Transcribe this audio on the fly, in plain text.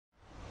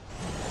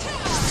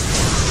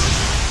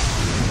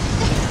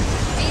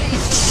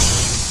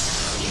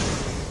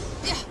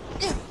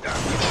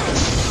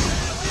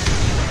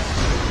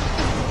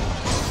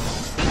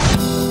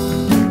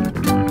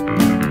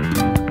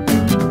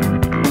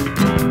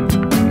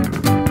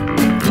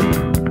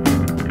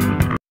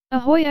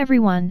Ahoy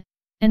everyone,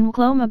 and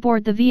welcome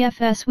aboard the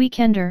VFS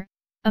Weekender,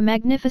 a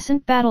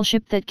magnificent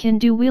battleship that can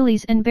do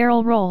wheelies and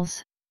barrel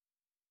rolls.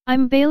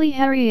 I'm Bailey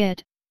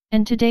Harriet,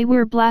 and today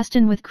we're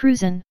blastin' with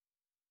Cruisin'.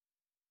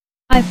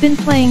 I've been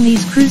playing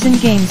these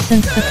Cruisin' games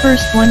since the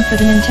first one for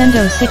the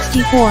Nintendo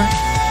 64,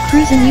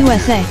 Cruisin'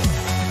 USA.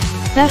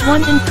 That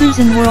one and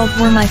Cruisin' World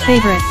were my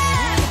favorites.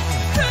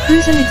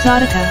 Cruisin'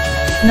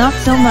 Exotica, not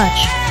so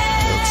much.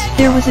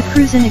 There was a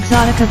Cruisin'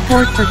 Exotica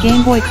port for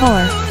Game Boy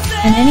Color,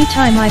 and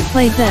anytime I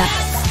played that,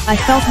 I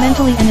felt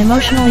mentally and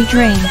emotionally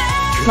drained,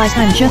 like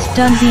I'm just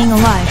done being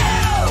alive.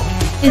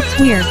 It's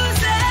weird.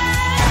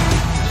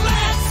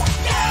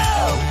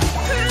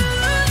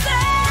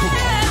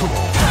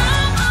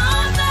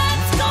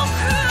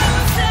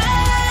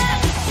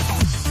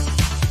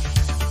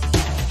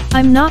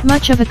 I'm not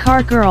much of a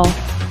car girl,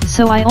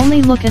 so I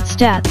only look at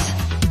stats.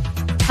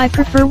 I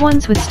prefer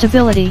ones with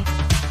stability.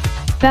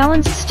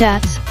 Balanced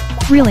stats,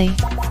 really.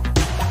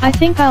 I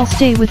think I'll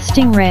stay with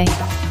Stingray.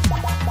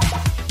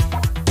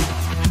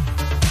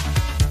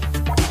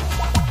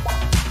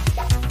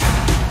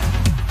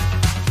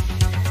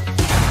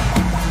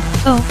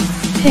 Oh,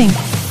 pink.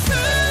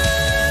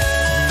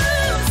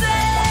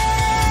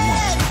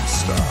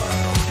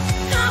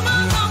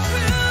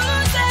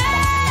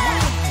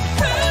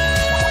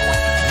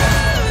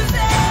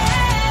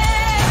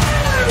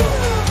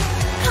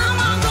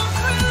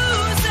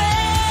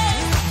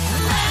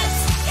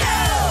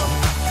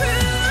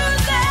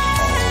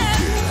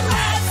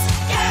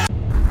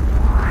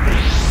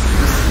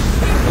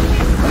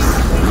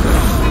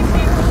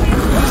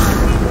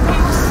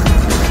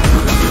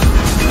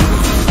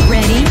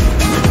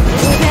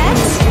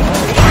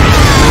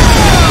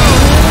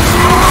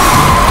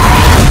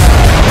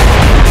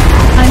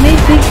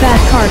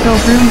 Bad car go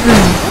vroom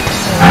vroom.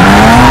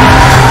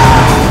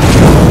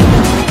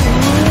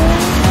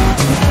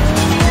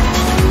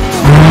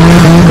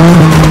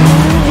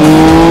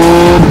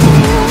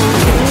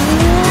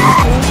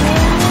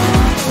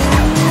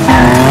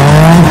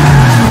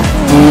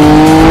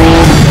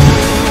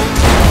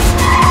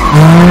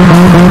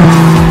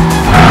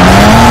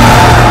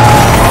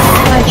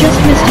 I just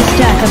missed a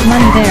stack of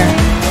money there.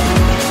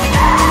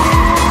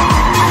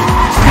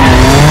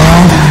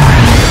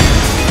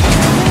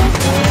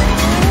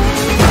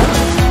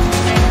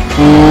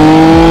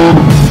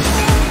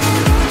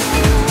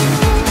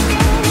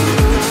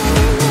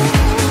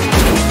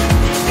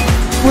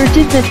 Where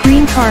did that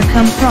green car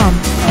come from?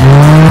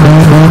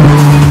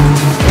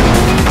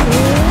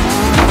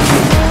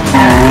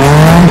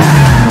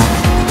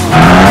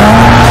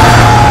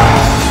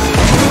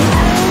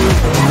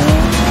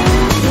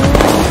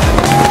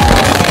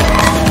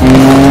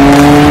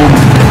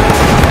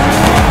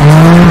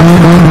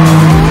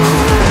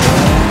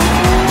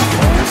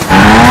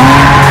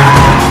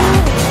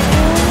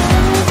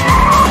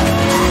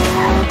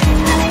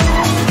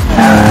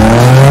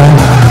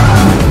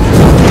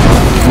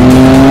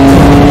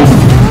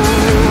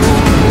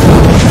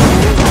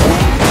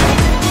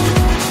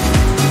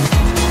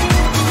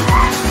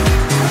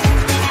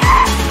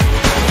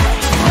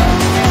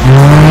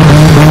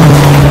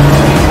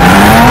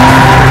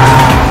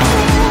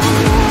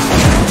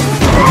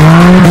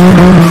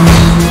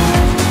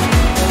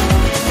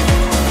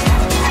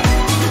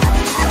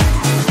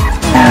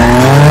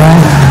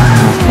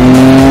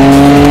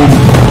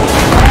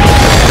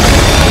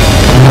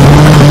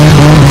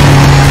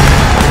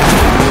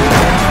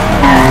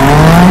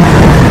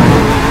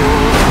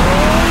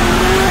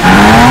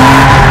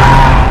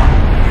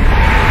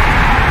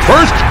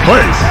 First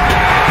place!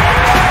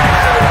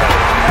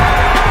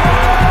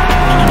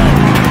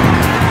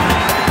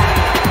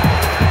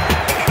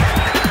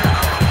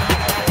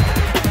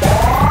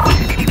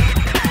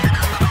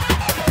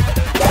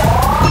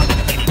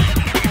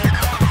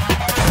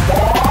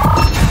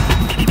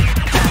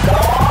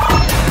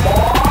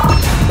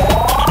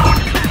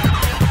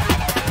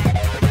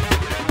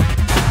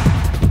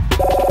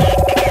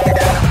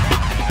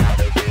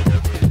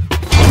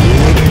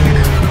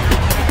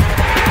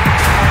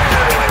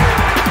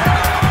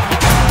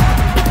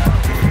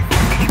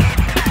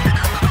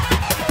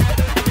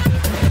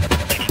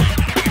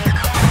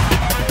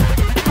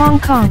 Hong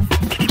Kong,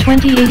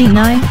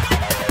 2089?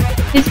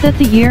 Is that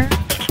the year?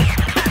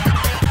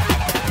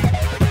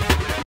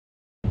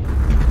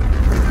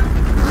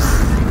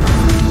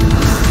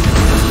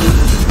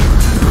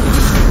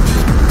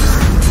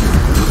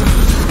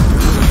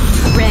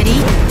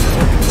 Ready?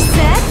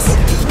 Set?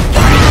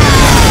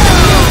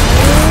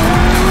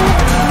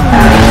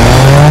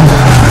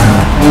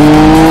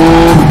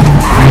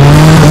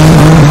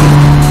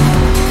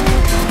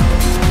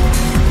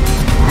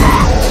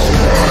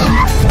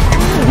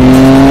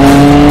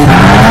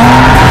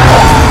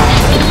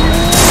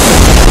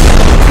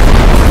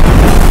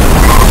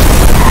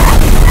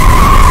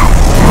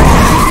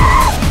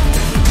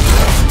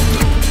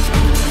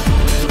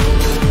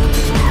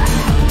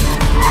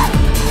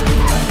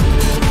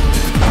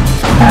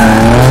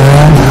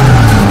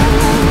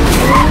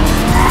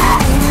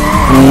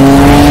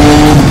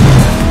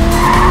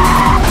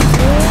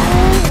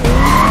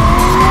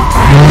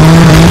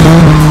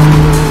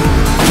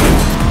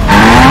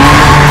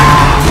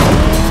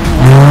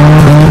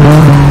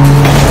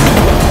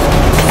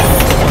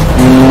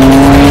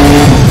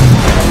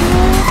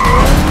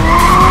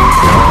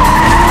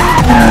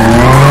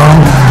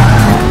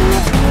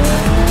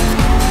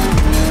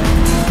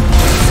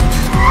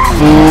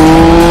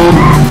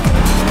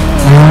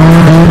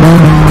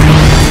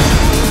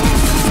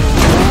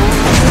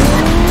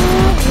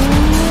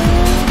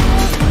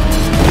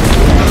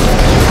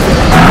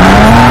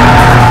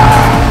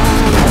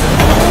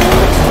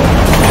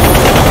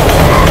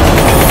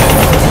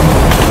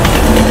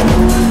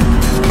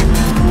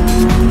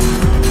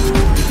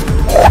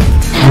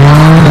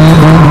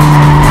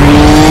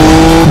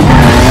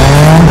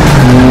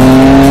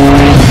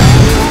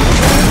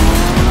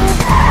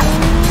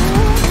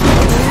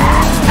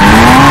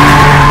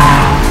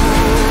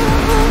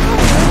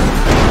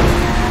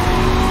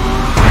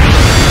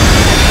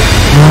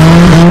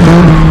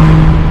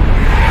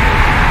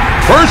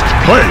 First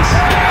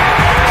place.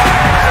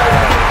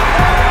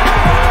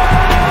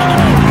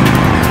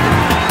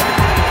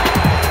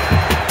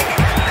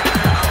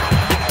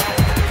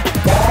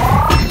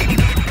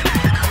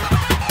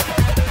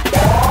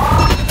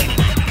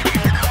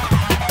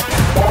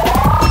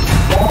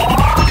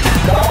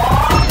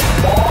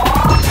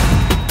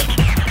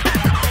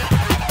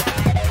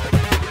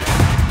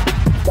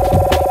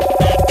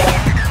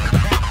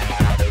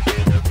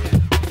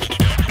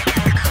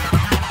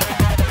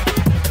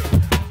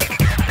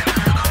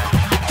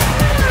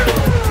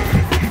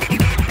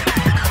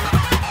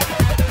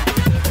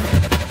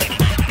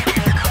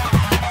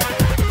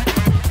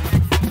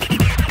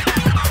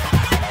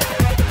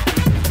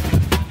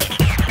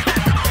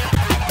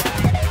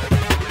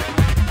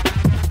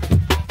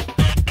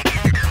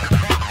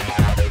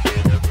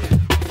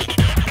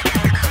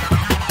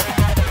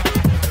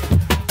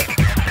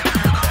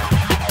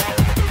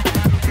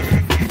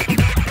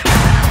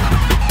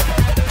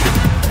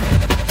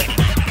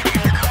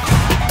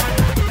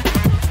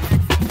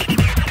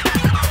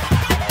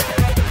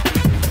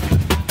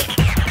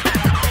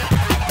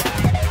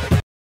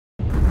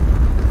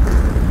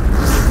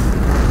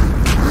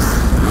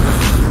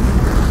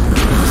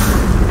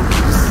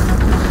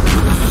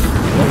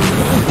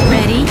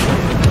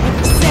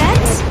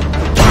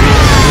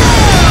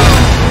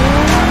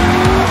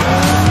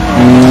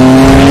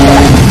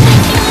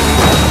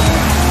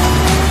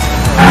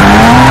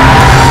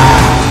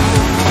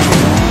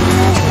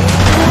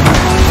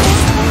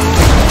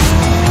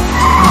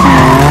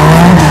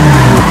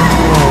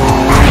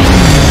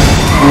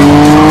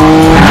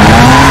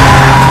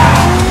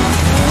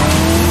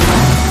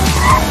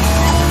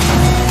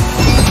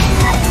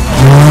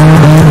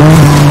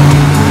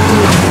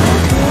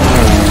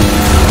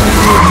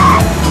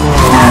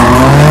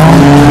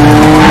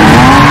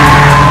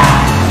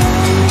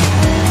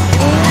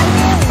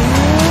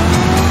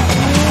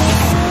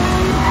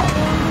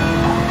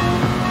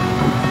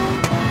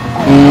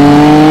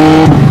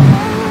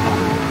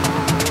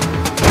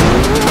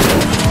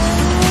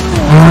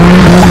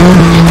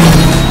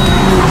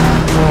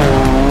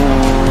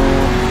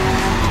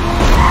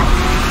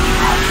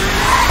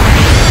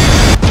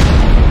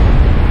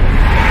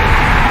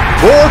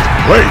 Fourth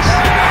place.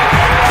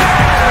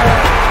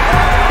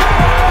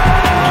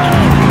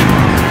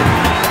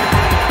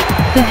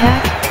 The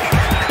heck?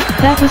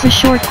 That was a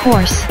short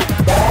course.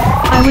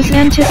 I was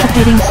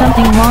anticipating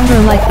something longer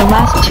like the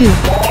last two.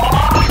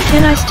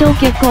 Can I still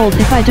get gold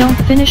if I don't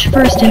finish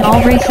first in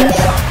all races?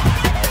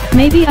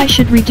 Maybe I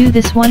should redo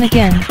this one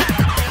again.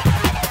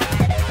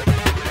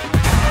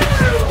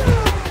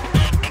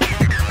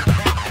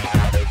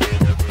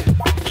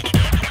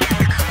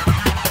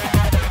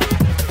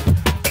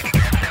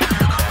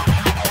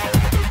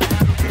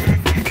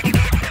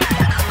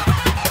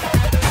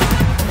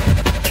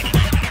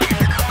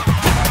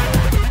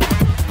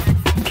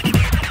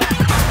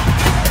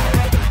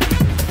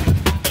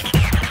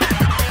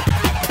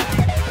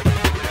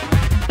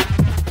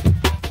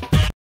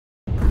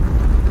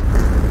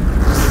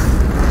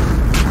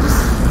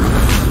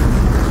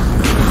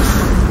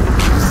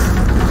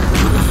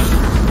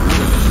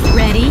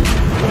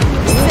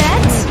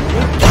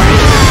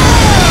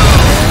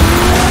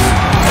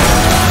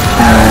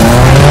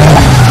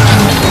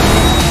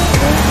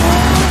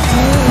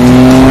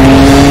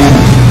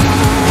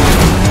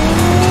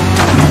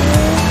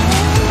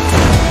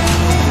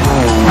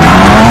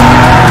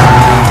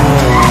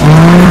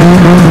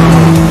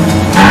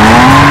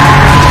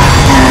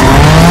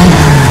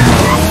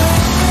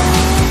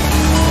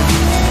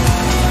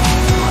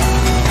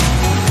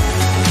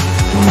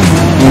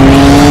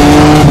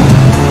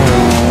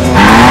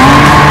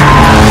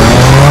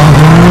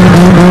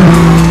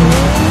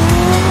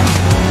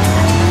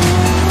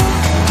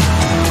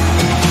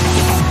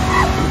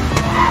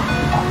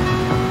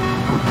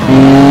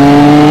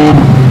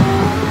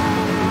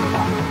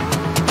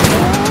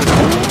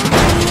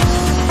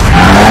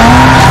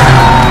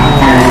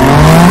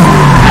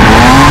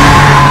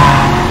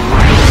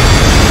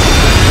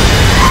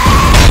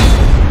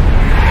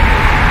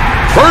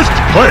 First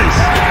place.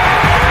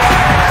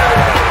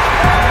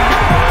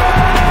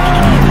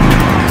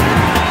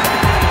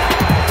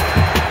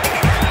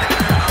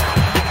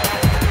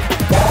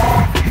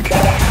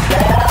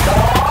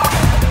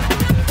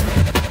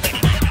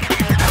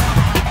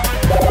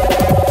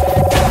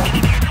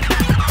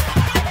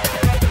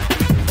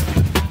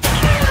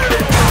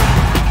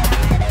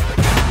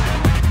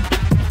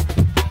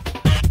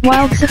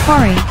 Wild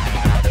Safari.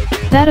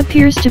 That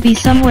appears to be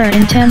somewhere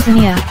in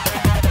Tanzania.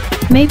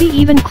 Maybe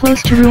even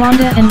close to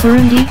Rwanda and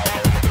Burundi?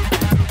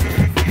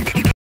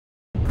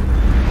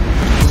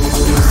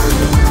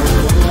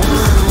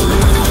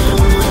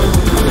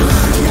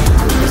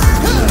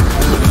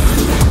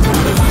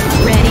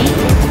 Ready,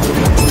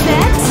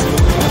 set,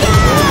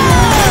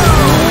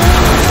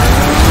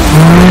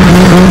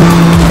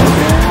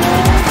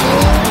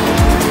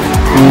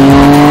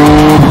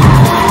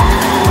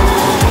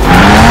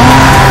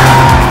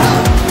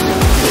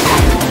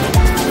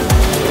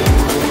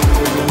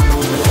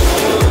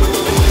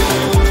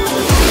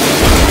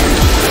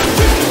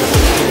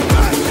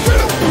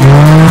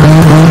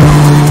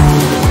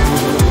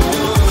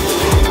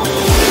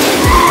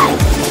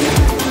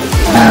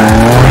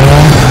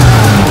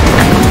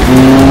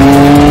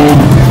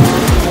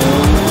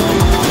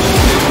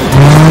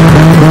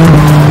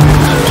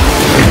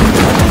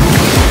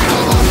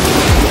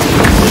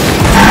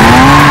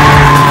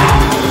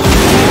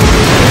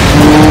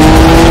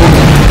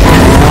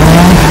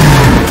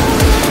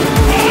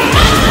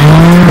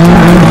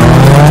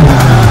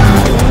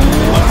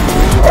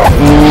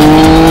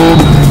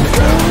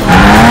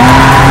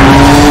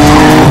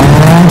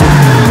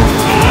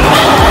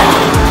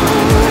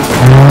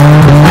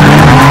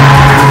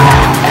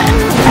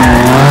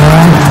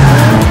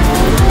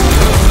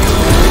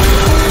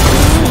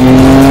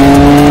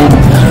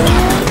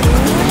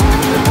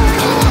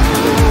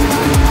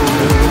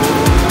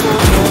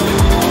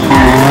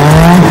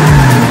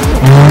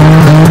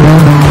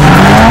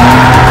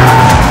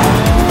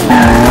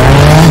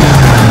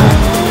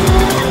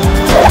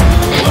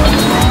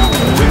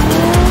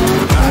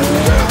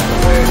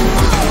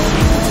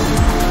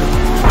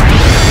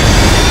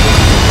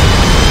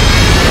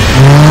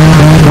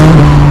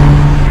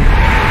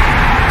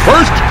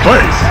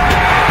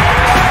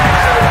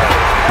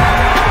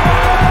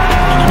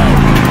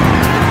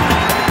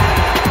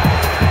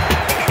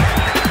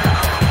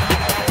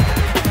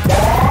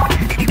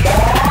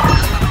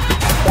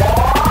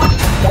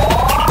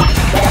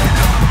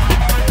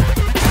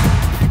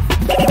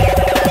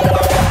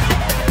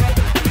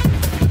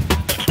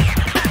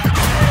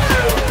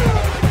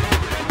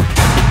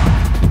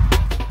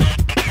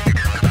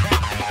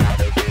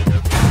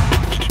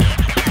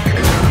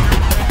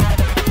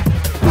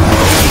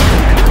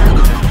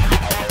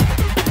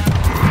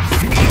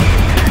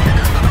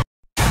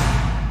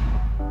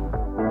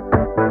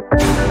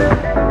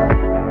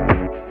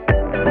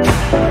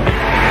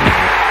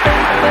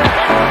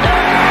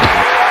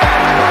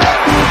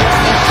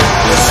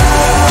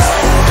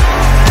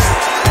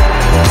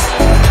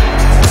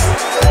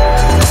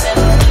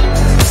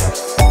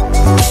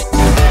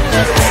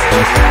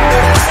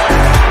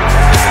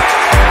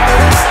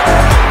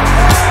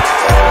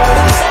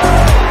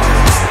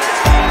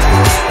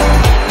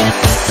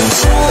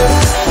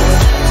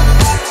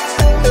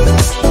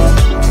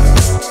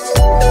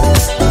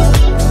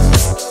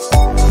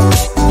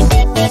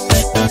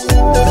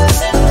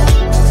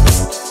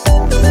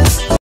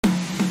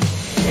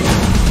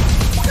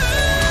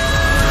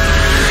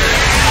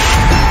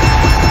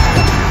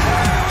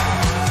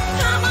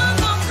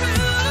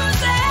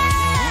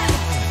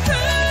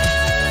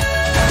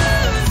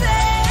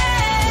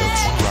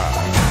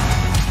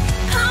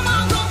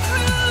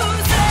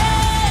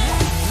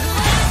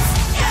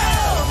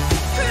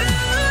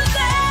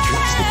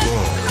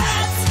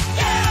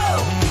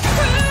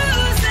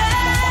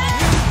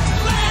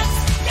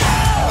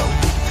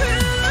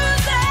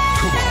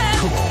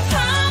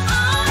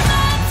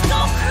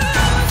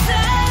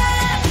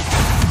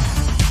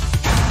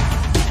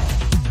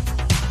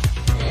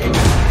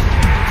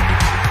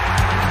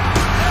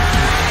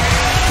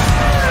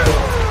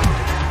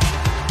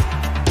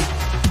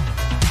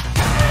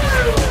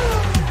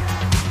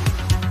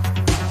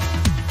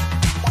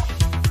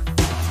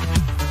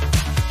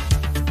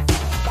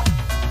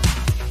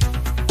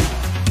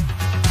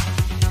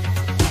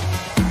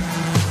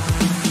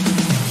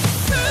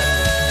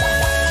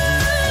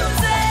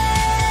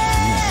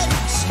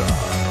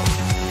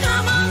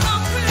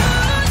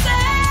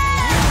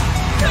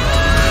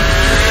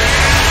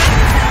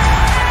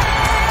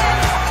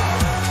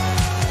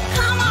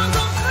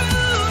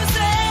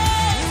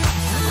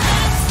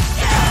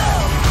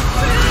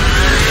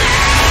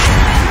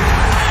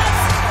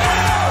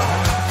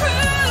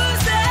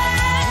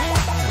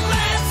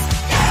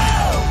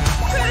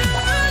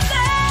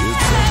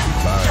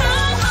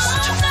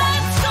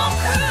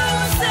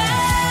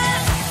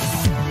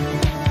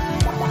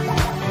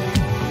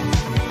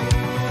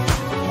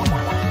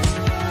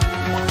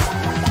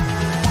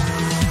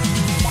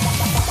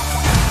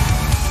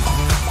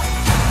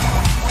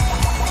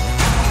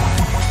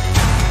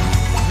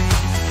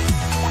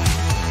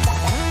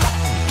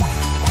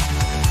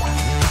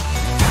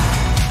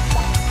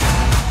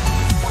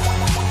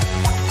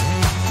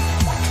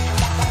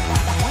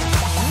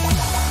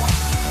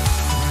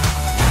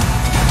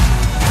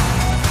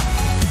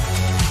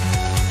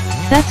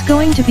 That's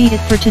going to be it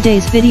for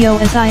today's video,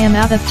 as I am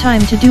out of time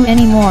to do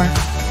any more.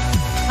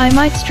 I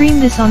might stream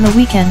this on the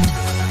weekend.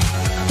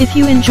 If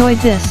you enjoyed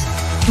this,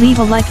 leave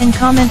a like and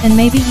comment, and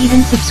maybe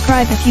even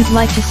subscribe if you'd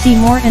like to see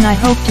more, and I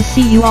hope to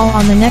see you all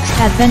on the next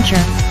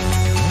adventure.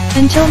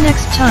 Until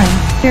next time,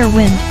 fair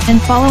wind and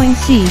following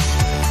seas.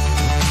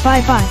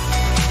 Bye bye.